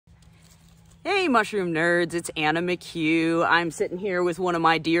Hey mushroom nerds, it's Anna McHugh. I'm sitting here with one of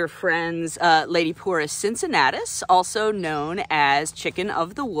my dear friends, Laetiporus cincinnatus, also known as chicken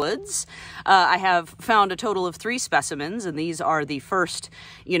of the woods. I have found a total of 3 specimens, and these are the first,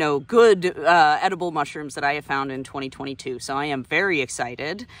 good edible mushrooms that I have found in 2022. So I am very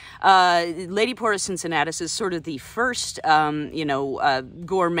excited. Laetiporus cincinnatus is sort of the first,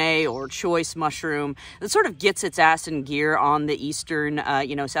 gourmet or choice mushroom that sort of gets its ass in gear on the eastern,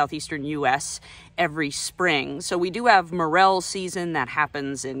 southeastern U.S. every spring. So we do have morel season that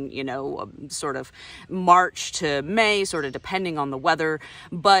happens in, sort of March to May, sort of depending on the weather.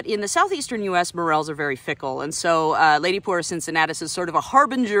 But in the southeastern U.S., morels are very fickle. And so Laetiporus cincinnatus is sort of a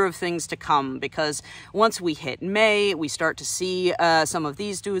harbinger of things to come, because once we hit May, we start to see some of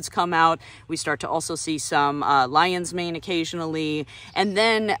these dudes come out. We start to also see some lion's mane occasionally. And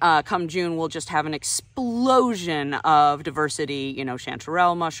then come June, we'll just have an explosion of diversity,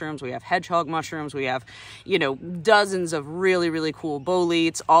 chanterelle mushrooms. We have hedgehog mushrooms. We have, dozens of really, really cool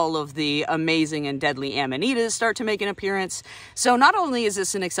boletes. All of the amazing and deadly amanitas start to make an appearance. So not only is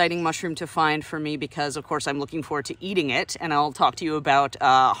this an exciting mushroom to find for me, because of course I'm looking forward to eating it, and I'll talk to you about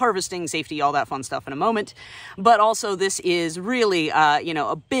harvesting, safety, all that fun stuff in a moment, but also this is really,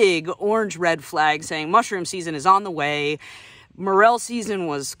 a big orange-red flag saying mushroom season is on the way. Morel season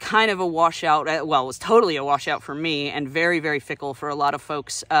was kind of a washout, it was totally a washout for me, and very, very fickle for a lot of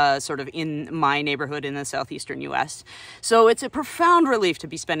folks sort of in my neighborhood in the southeastern U.S. So it's a profound relief to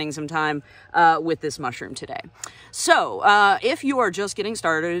be spending some time with this mushroom today. So if you are just getting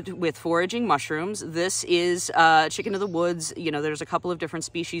started with foraging mushrooms, this is chicken of the woods. There's a couple of different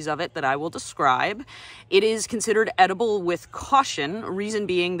species of it that I will describe. It is considered edible with caution, reason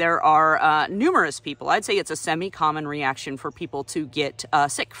being there are numerous people. I'd say it's a semi-common reaction for people to get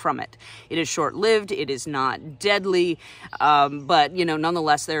sick from it. It is short-lived, it is not deadly, but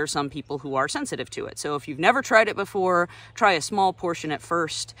nonetheless there are some people who are sensitive to it. So if you've never tried it before, try a small portion at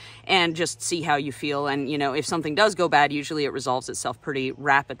first and just see how you feel. And if something does go bad, usually it resolves itself pretty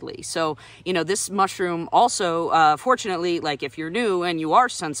rapidly. So this mushroom also, fortunately, like if you're new and you are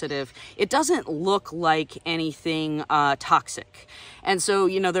sensitive, it doesn't look like anything toxic. And so,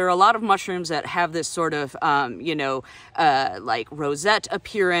 there are a lot of mushrooms that have this sort of, like rosette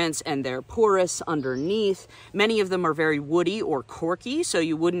appearance, and they're porous underneath. Many of them are very woody or corky, so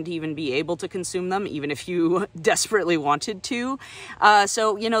you wouldn't even be able to consume them, even if you desperately wanted to.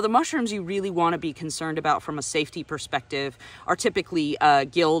 So, the mushrooms you really want to be concerned about from a safety perspective are typically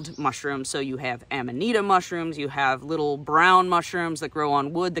gilled mushrooms. So you have amanita mushrooms, you have little brown mushrooms that grow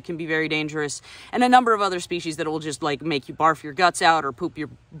on wood that can be very dangerous, and a number of other species that will just like make you barf your guts out or poop your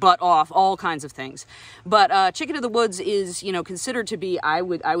butt off, all kinds of things. But chicken of the woods is, considered to be, I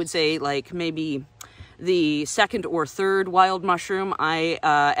would say, like maybe the 2nd or 3rd wild mushroom I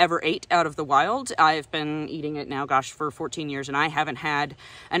ever ate out of the wild. I've been eating it now, for 14 years, and I haven't had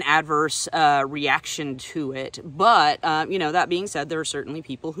an adverse reaction to it. But, that being said, there are certainly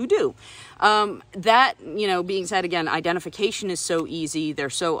people who do. Being said, again, identification is so easy,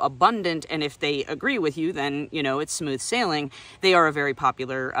 they're so abundant, and if they agree with you, then, it's smooth sailing. They are a very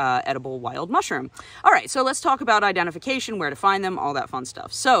popular edible wild mushroom. All right, so let's talk about identification, where to find them, all that fun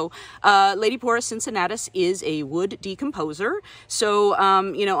stuff. So, Laetiporus cincinnatus is a wood decomposer. So,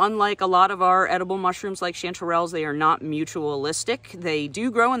 unlike a lot of our edible mushrooms like chanterelles, they are not mutualistic. They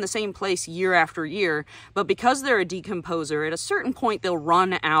do grow in the same place year after year, but because they're a decomposer, at a certain point they'll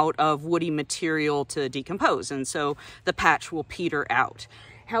run out of woody material to decompose, and so the patch will peter out.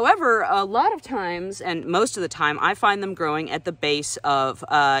 However, a lot of times, and most of the time, I find them growing at the base of,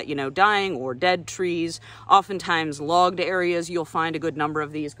 dying or dead trees. Oftentimes, logged areas, you'll find a good number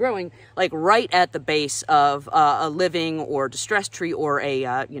of these growing, like right at the base of a living or distressed tree, or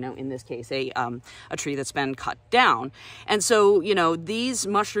a, in this case, a tree that's been cut down. And so, these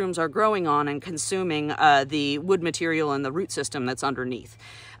mushrooms are growing on and consuming the wood material and the root system that's underneath.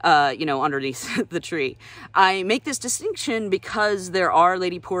 Underneath the tree. I make this distinction because there are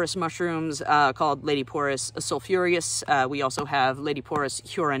Laetiporus mushrooms called Laetiporus sulphureus. We also have Laetiporus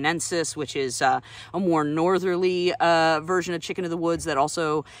huronensis, which is a more northerly version of chicken of the woods that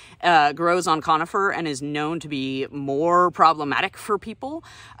also grows on conifer and is known to be more problematic for people.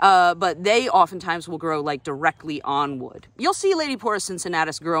 But they oftentimes will grow like directly on wood. You'll see Laetiporus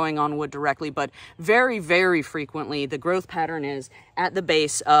cincinnatus growing on wood directly, but very, very frequently the growth pattern is at the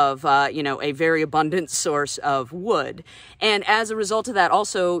base of, a very abundant source of wood. And as a result of that, also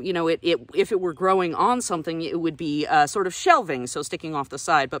also, you know, if it were growing on something, it would be sort of shelving, so sticking off the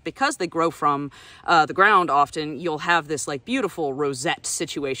side. But because they grow from the ground often, you'll have this like beautiful rosette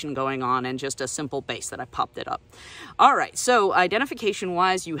situation going on and just a simple base that I popped it up. All right, so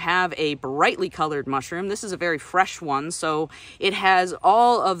identification-wise, you have a brightly colored mushroom. This is a very fresh one, so it has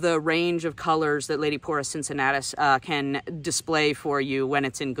all of the range of colors that Laetiporus cincinnatus can display for you when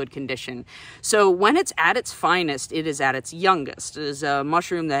it's in good condition. So when it's at its finest, it is at its youngest. It is a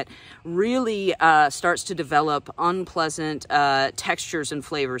mushroom that really starts to develop unpleasant textures and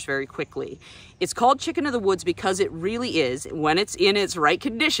flavors very quickly. It's called chicken of the woods because it really is, when it's in its right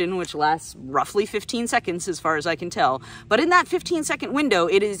condition, which lasts roughly 15 seconds as far as I can tell. But in that 15-second window,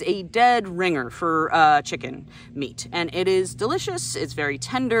 it is a dead ringer for chicken meat. And it is delicious, it's very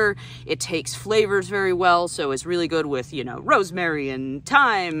tender, it takes flavors very well, so it's really good with, you know, rosemary and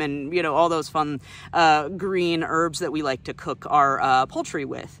thyme and, you know, all those fun green herbs that we like to cook our poultry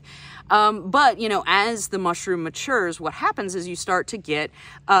with. But, you know, as the mushroom matures, what happens is you start to get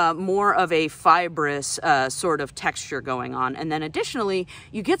more of a fibrous sort of texture going on. And then additionally,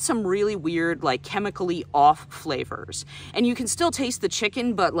 you get some really weird, like chemically off flavors. And you can still taste the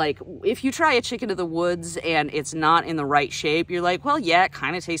chicken, but like if you try a chicken of the woods and it's not in the right shape, you're like, well, yeah, it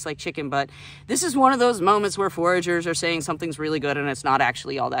kind of tastes like chicken, but this is one of those moments where foragers are saying something's really good and it's not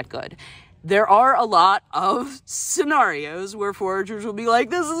actually all that good. There are a lot of scenarios where foragers will be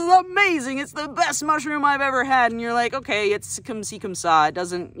like, this is amazing, it's the best mushroom I've ever had, and you're like, okay, it's comme ci comme ça, it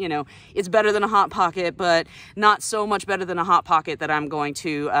doesn't, you know, it's better than a Hot Pocket, but not so much better than a Hot Pocket that I'm going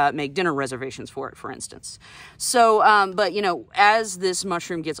to make dinner reservations for it, for instance. So, but, you know, as this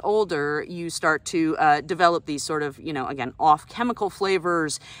mushroom gets older, you start to develop these sort of, you know, again, off chemical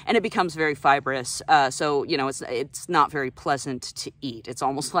flavors, and it becomes very fibrous, so, you know, it's not very pleasant to eat. It's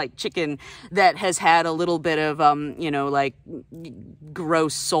almost like chicken that has had a little bit of, you know, like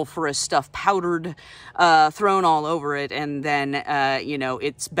gross sulfurous stuff powdered, thrown all over it. And then, you know,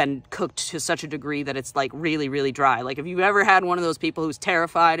 it's been cooked to such a degree that it's like really, really dry. Like if you've ever had one of those people who's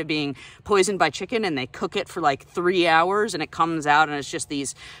terrified of being poisoned by chicken and they cook it for like 3 hours and it comes out and it's just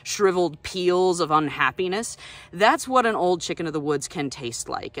these shriveled peels of unhappiness, that's what an old chicken of the woods can taste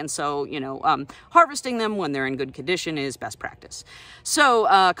like. And so, you know, harvesting them when they're in good condition is best practice. So,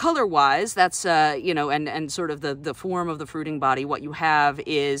 color-wise, that's, you know, and sort of the form of the fruiting body, what you have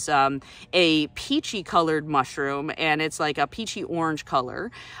is a peachy colored mushroom, and it's like a peachy orange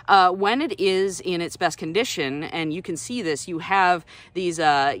color. When it is in its best condition, and you can see this, you have these,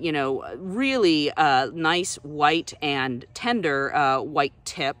 you know, really nice white and tender white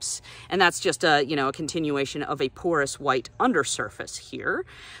tips, and that's just a, you know, a continuation of a porous white undersurface here.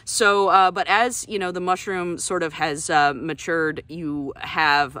 So, but as, you know, the mushroom sort of has matured, you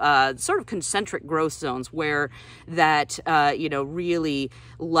have sort of concentric growth zones where that, you know, really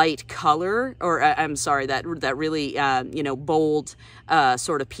light color, or I'm sorry, that really, you know, bold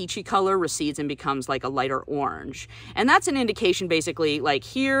sort of peachy color recedes and becomes like a lighter orange. And that's an indication basically like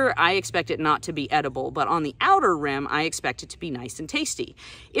here, I expect it not to be edible, but on the outer rim, I expect it to be nice and tasty.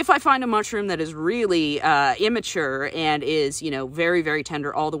 If I find a mushroom that is really immature and is, you know, very, very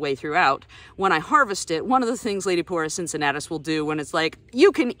tender all the way throughout, when I harvest it, one of the things Laetiporus cincinnatus will do when it's like,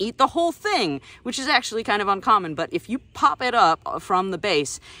 you can eat the whole thing, which is actually kind of uncommon, but if you pop it up from the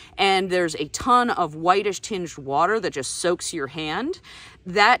base and there's a ton of whitish tinged water that just soaks your hand,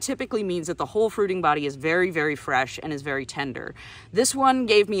 that typically means that the whole fruiting body is very, very fresh and is very tender. This one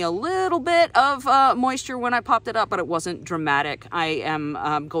gave me a little bit of moisture when I popped it up, but it wasn't dramatic. I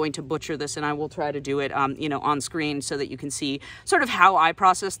am going to butcher this, and I will try to do it, you know, on screen so that you can see sort of how I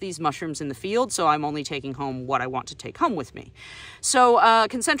process these mushrooms in the field. So I'm only taking home what I want to take home with me. So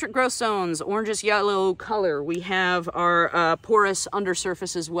concentric growth zones, orangish yellow color. We have our porous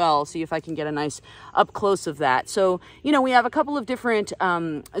undersurface as well. See if I can get a nice up close of that. So, you know, we have a couple of different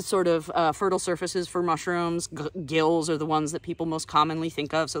sort of fertile surfaces for mushrooms. Gills are the ones that people most commonly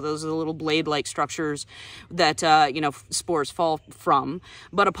think of. So those are the little blade-like structures that, you know, spores fall from.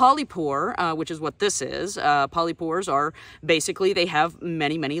 But a polypore, which is what this is, polypores are basically, they have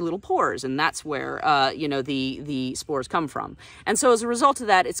many, many little pores, and that's where, you know, the spores come from. And so as a result of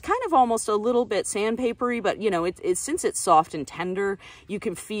that, it's kind of almost a little bit sandpapery, but, you know, since it's soft and tender, you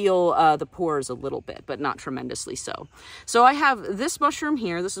can feel the pores a little bit, but not tremendously so. So I have this mushroom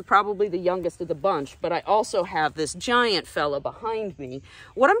here. This is probably the youngest of the bunch, but I also have this giant fella behind me.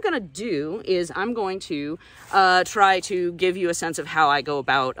 What I'm going to do is I'm going to try to give you a sense of how I go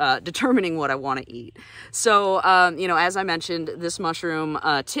about determining what I want to eat. So, you know, as I mentioned, this mushroom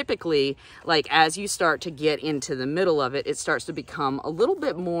typically, like as you start to get into the middle of it, it starts to become a little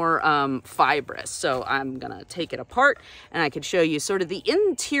bit more more fibrous. So I'm gonna take it apart and I could show you sort of the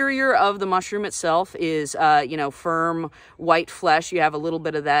interior of the mushroom itself is, you know, firm white flesh. You have a little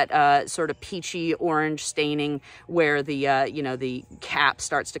bit of that sort of peachy orange staining where the, you know, the cap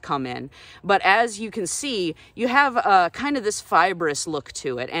starts to come in. But as you can see, you have kind of this fibrous look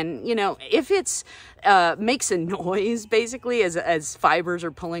to it. And, you know, if it's makes a noise basically as fibers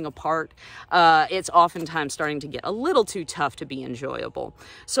are pulling apart, it's oftentimes starting to get a little too tough to be enjoyable.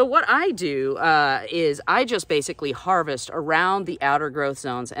 So what I do is I just basically harvest around the outer growth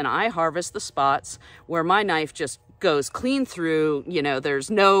zones, and I harvest the spots where my knife just goes clean through. You know,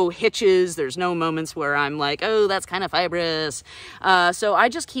 there's no hitches, there's no moments where I'm like, oh, that's kind of fibrous. So I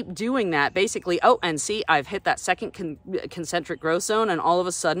just keep doing that basically. Oh, and see, I've hit that second concentric growth zone, and all of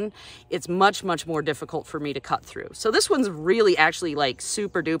a sudden it's much more difficult for me to cut through. So this one's really actually like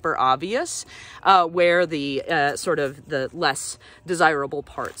super duper obvious where the sort of the less desirable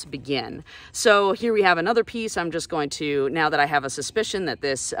parts begin. So here we have another piece. I'm just going to, now that I have a suspicion that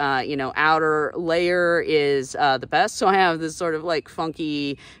this you know, outer layer is the best. So I have this sort of like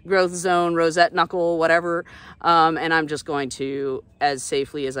funky growth zone, rosette knuckle, whatever. And I'm just going to, as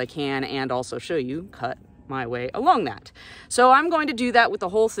safely as I can, and also show you, cut my way along that. So I'm going to do that with the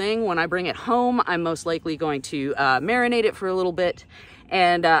whole thing. When I bring it home, I'm most likely going to marinate it for a little bit.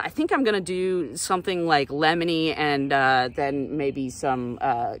 And I think I'm going to do something like lemony and then maybe some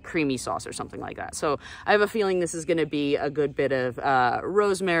creamy sauce or something like that. So I have a feeling this is going to be a good bit of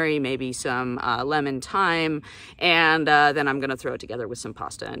rosemary, maybe some lemon thyme, and then I'm going to throw it together with some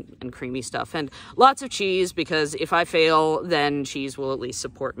pasta and creamy stuff. And lots of cheese, because if I fail, then cheese will at least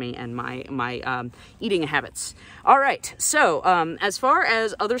support me and my eating habits. All right, so as far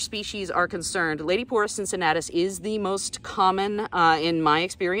as other species are concerned, Laetiporus cincinnatus is the most common in my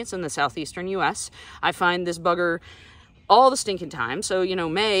experience in the southeastern US. I find this bugger all the stinking time. So, you know,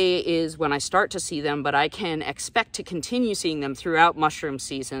 May is when I start to see them, but I can expect to continue seeing them throughout mushroom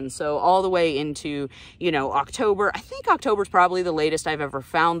season. So all the way into, you know, October. I think October is probably the latest I've ever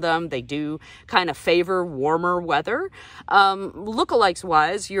found them. They do kind of favor warmer weather. Lookalikes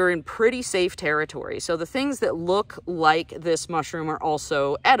wise, you're in pretty safe territory. So the things that look like this mushroom are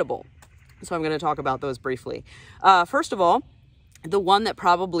also edible. So I'm going to talk about those briefly. First of all, the one that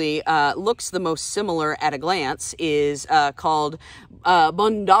probably looks the most similar at a glance is called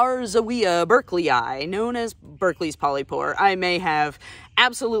Bondarzoia berkeleyi, known as Berkeley's polypore. I may have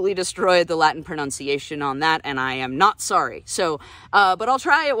absolutely destroyed the Latin pronunciation on that, and I am not sorry. So, but I'll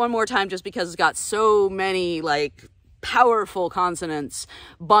try it one more time just because it's got so many, like, powerful consonants.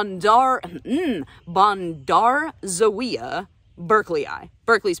 Bondarzoia berkeleyi,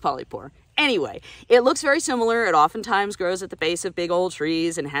 Berkeley's polypore. Anyway, it looks very similar. It oftentimes grows at the base of big old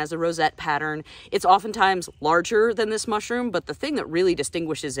trees and has a rosette pattern. It's oftentimes larger than this mushroom, but the thing that really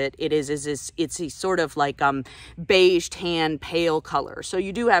distinguishes it is it's a sort of like beige, tan, pale color. So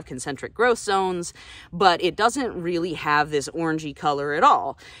you do have concentric growth zones, but it doesn't really have this orangey color at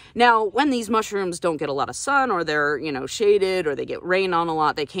all. Now, when these mushrooms don't get a lot of sun, or they're, you know, shaded, or they get rain on a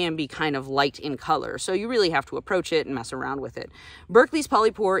lot, they can be kind of light in color. So you really have to approach it and mess around with it. Berkeley's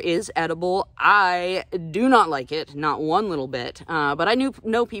polypore is edible. I do not like it, not one little bit, but I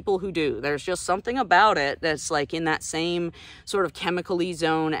know people who do. There's just something about it that's like in that same sort of chemical-y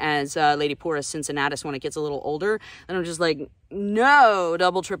zone as Laetiporus cincinnatus when it gets a little older, and I'm just like, no,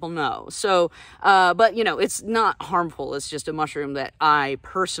 double, triple no. So, but, you know, it's not harmful. It's just a mushroom that I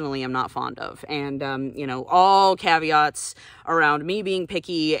personally am not fond of. And, you know, all caveats around me being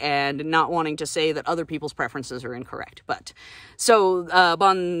picky and not wanting to say that other people's preferences are incorrect. But, so,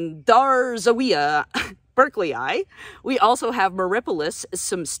 Bondarzoia berkeleyi. We also have Morel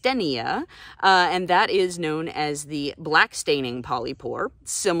sumstenia, and that is known as the black staining polypore.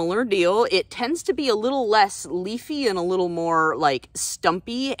 Similar deal. It tends to be a little less leafy and a little more like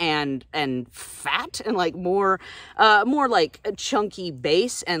stumpy and fat, and like more like a chunky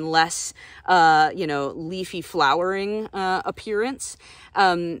base and less you know, leafy flowering appearance.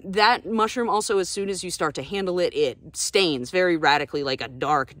 That mushroom also, as soon as you start to handle it, it stains very radically, like a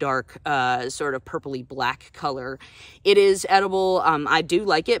dark sort of purpley black color. It is edible. I do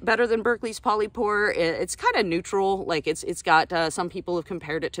like it better than Berkeley's polypore. It's kind of neutral. Like it's got, some people have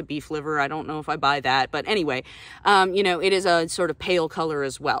compared it to beef liver. I don't know if I buy that, but anyway, you know, it is a sort of pale color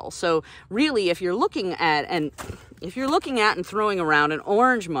as well. So really, if you're looking at and throwing around an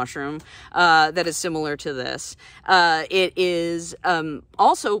orange mushroom that is similar to this, it is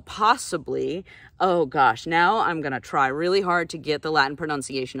also possibly, oh gosh, now I'm going to try really hard to get the Latin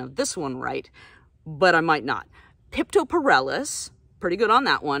pronunciation of this one right, but I might not. Piptoporellus, pretty good on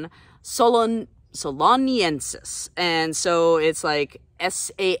that one. soloniensis. And so it's like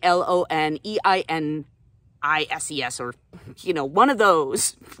SALONEINISES, or, you know, one of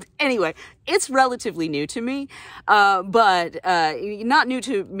those. Anyway, it's relatively new to me, but not new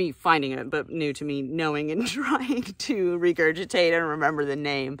to me finding it, but new to me knowing and trying to regurgitate and remember the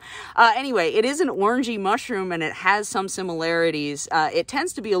name. Anyway, it is an orangey mushroom, and it has some similarities. It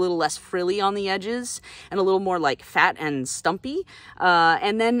tends to be a little less frilly on the edges and a little more like fat and stumpy.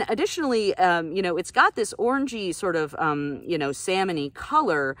 And then additionally, you know, it's got this orangey sort of, you know, salmony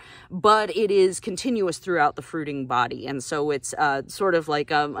color, but it is continuous throughout the fruiting body. And so it's sort of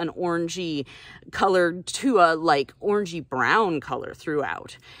like an orangey color to a like orangey brown color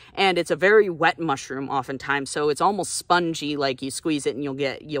throughout. And it's a very wet mushroom oftentimes, so it's almost spongy, like you squeeze it and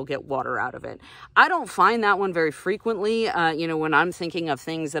you'll get water out of it. I don't find that one very frequently. You know, when I'm thinking of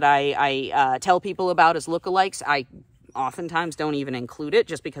things that I tell people about as lookalikes, I oftentimes don't even include it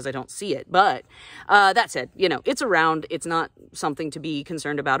just because I don't see it. But that said, you know, it's around. It's not something to be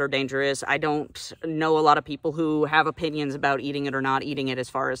concerned about or dangerous. I don't know a lot of people who have opinions about eating it or not eating it as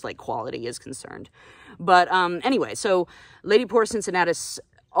far as like quality is concerned. But anyway, so Laetiporus cincinnatus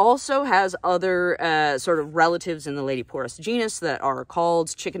also has other sort of relatives in the Laetiporus genus that are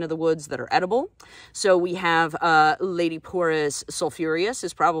called chicken of the woods that are edible. So we have Laetiporus sulphureus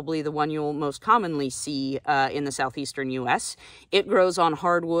is probably the one you'll most commonly see in the southeastern U.S. It grows on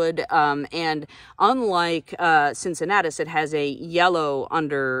hardwood, and unlike cincinnatus, it has a yellow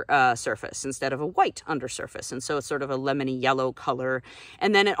under surface instead of a white undersurface, and so it's sort of a lemony yellow color.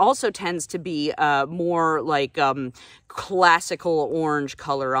 And then it also tends to be more like classical orange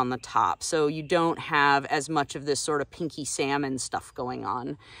color on the top, so you don't have as much of this sort of pinky salmon stuff going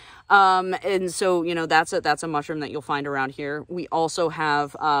on. And so, you know, that's a mushroom that you'll find around here. We also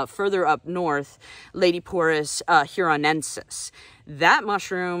have further up north, Laetiporus huronensis. That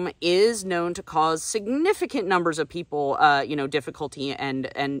mushroom is known to cause significant numbers of people, you know, difficulty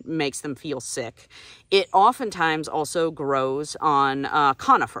and makes them feel sick. It oftentimes also grows on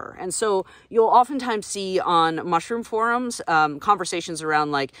conifer. And so you'll oftentimes see on mushroom forums conversations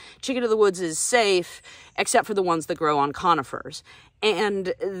around like chicken of the woods is safe, except for the ones that grow on conifers.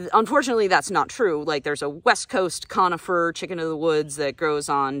 And unfortunately, that's not true. Like, there's a West Coast conifer chicken of the woods that grows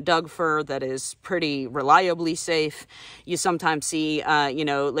on Doug fir that is pretty reliably safe. You sometimes see, you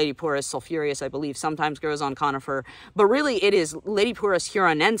know, Laetiporus sulphureus, I believe, sometimes grows on conifer. But really, it is Laetiporus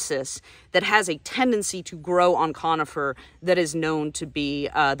huronensis that has a tendency to grow on conifer that is known to be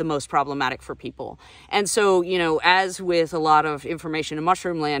the most problematic for people. And so, you know, as with a lot of information in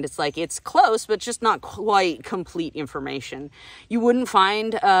mushroom land, it's like it's close, but just not quite complete information. You wouldn't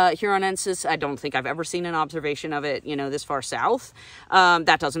find huronensis. I don't think I've ever seen an observation of it, you know, this far south.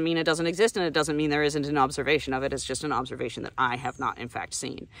 That doesn't mean it doesn't exist, and it doesn't mean there isn't an observation of it. It's just an observation that I have not, in fact,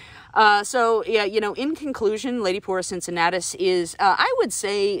 seen. So, yeah, you know, in conclusion, Laetiporus cincinnatus is, I would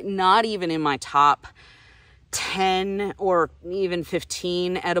say, not even in my top 10 or even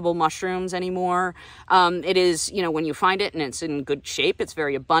 15 edible mushrooms anymore. It is, you know, when you find it and it's in good shape, it's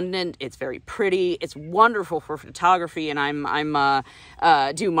very abundant, it's very pretty, it's wonderful for photography, and I'm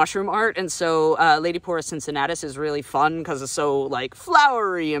do mushroom art, and so Laetiporus cincinnatus is really fun because it's so like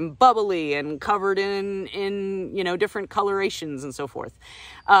flowery and bubbly and covered in you know, different colorations and so forth.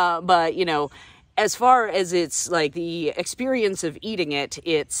 But you know, as far as it's like the experience of eating it,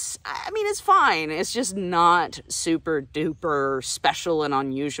 I mean, it's fine. It's just not super duper special and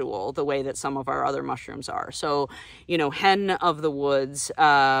unusual the way that some of our other mushrooms are. So, you know, hen of the woods,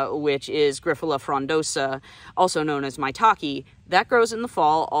 which is Grifola frondosa, also known as maitake, that grows in the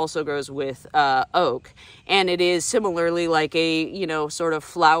fall, also grows with oak. And it is similarly like a, you know, sort of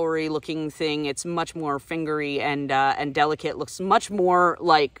flowery looking thing. It's much more fingery and delicate, looks much more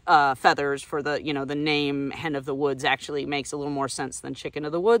like feathers for the, you know, the name hen of the woods actually makes a little more sense than chicken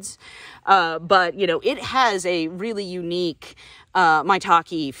of the woods. But, you know, it has a really unique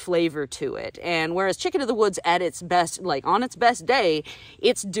maitake flavor to it. And whereas chicken of the woods at its best, like on its best day,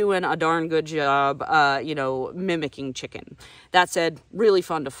 it's doing a darn good job, you know, mimicking chicken. That said, really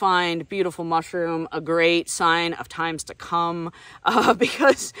fun to find, beautiful mushroom, a great sign of times to come,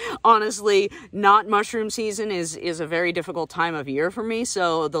 because honestly, not mushroom season is a very difficult time of year for me.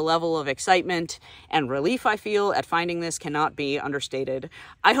 So the level of excitement and relief I feel at finding this cannot be understated.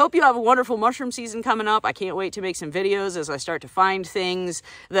 I hope you have a wonderful mushroom season coming up. I can't wait to make some videos as I start to find things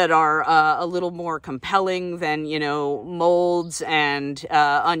that are a little more compelling than, you know, molds and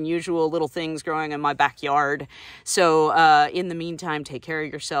unusual little things growing in my backyard. So in the meantime, take care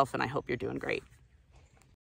of yourself, and I hope you're doing great.